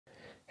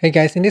Hey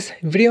guys, in this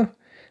video,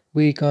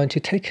 we're going to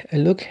take a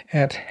look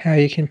at how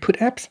you can put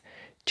apps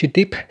to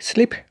deep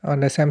sleep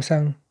on the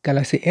Samsung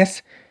Galaxy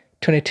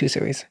S22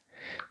 series.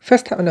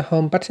 First, tap on the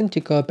home button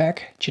to go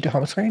back to the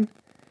home screen.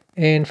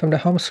 And from the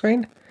home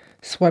screen,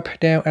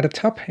 swipe down at the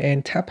top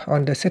and tap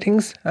on the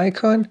settings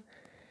icon.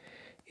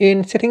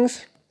 In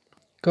settings,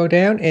 go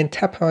down and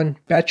tap on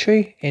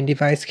battery and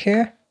device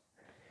care.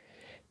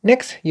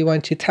 Next, you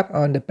want to tap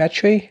on the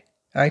battery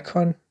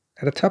icon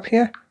at the top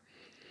here.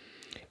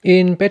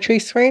 In battery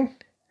screen,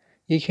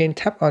 you can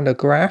tap on the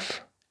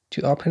graph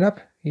to open up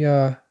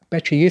your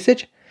battery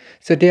usage.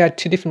 So there are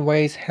two different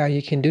ways how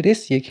you can do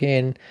this. You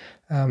can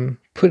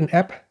put an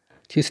app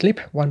to sleep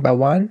one by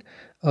one,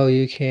 or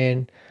you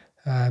can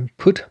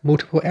put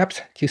multiple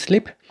apps to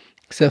sleep.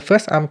 So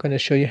first, I'm going to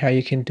show you how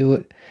you can do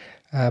it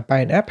by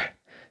an app.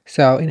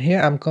 So in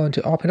here, I'm going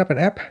to open up an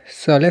app.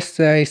 So let's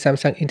say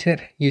Samsung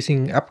Internet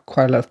using up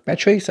quite a lot of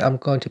battery. So I'm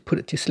going to put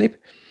it to sleep.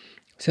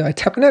 So I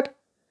tap on it,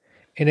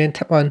 and then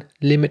tap on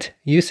limit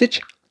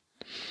usage.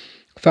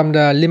 From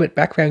the limit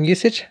background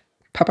usage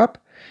pop-up,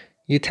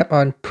 you tap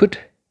on put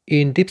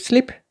in deep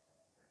sleep.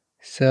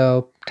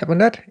 So tap on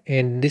that,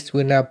 and this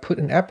will now put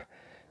an app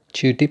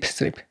to deep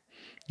sleep.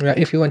 Now,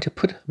 if you want to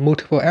put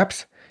multiple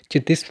apps to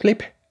deep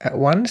sleep at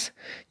once,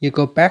 you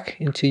go back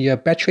into your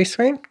battery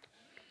screen,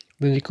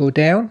 then you go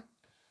down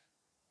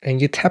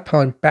and you tap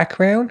on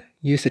background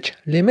usage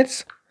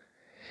limits.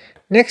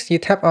 Next, you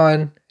tap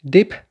on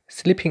deep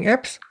sleeping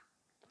apps.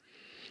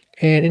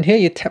 And in here,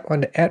 you tap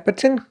on the add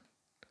button.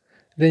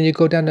 Then you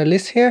go down the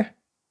list here,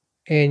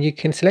 and you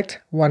can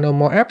select one or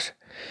more apps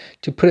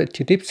to put it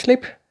to deep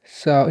sleep.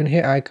 So in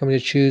here, I'm going to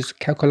choose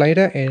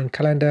calculator and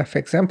calendar, for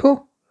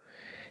example.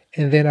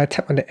 And then I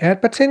tap on the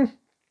add button,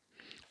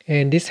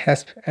 and this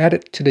has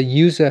added to the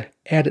user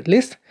added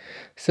list.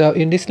 So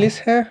in this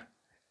list here,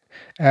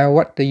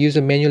 what the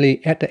user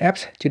manually add the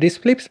apps to deep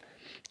sleep.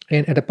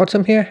 And at the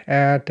bottom here,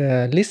 add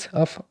the list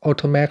of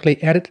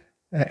automatically added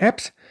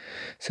apps.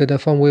 So the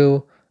phone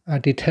will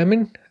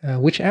determine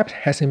which app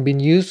hasn't been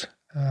used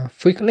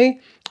frequently,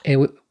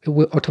 and it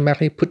will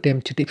automatically put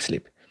them to deep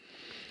sleep.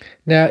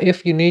 Now,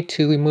 if you need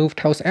to remove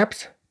those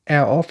apps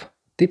out of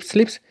deep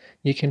sleeps,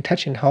 you can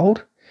touch and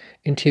hold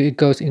until it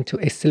goes into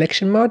a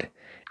selection mode,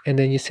 and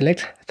then you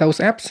select those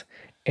apps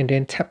and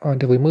then tap on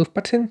the remove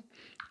button,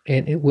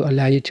 and it will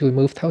allow you to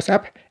remove those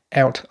apps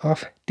out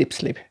of deep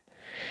sleep.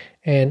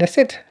 And that's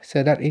it.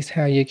 So that is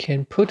how you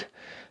can put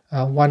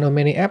one or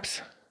many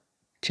apps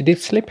to deep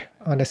sleep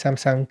on the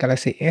Samsung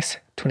Galaxy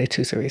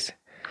S22 series.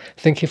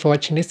 Thank you for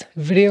watching this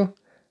video.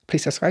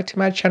 Please subscribe to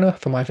my channel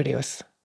for more videos.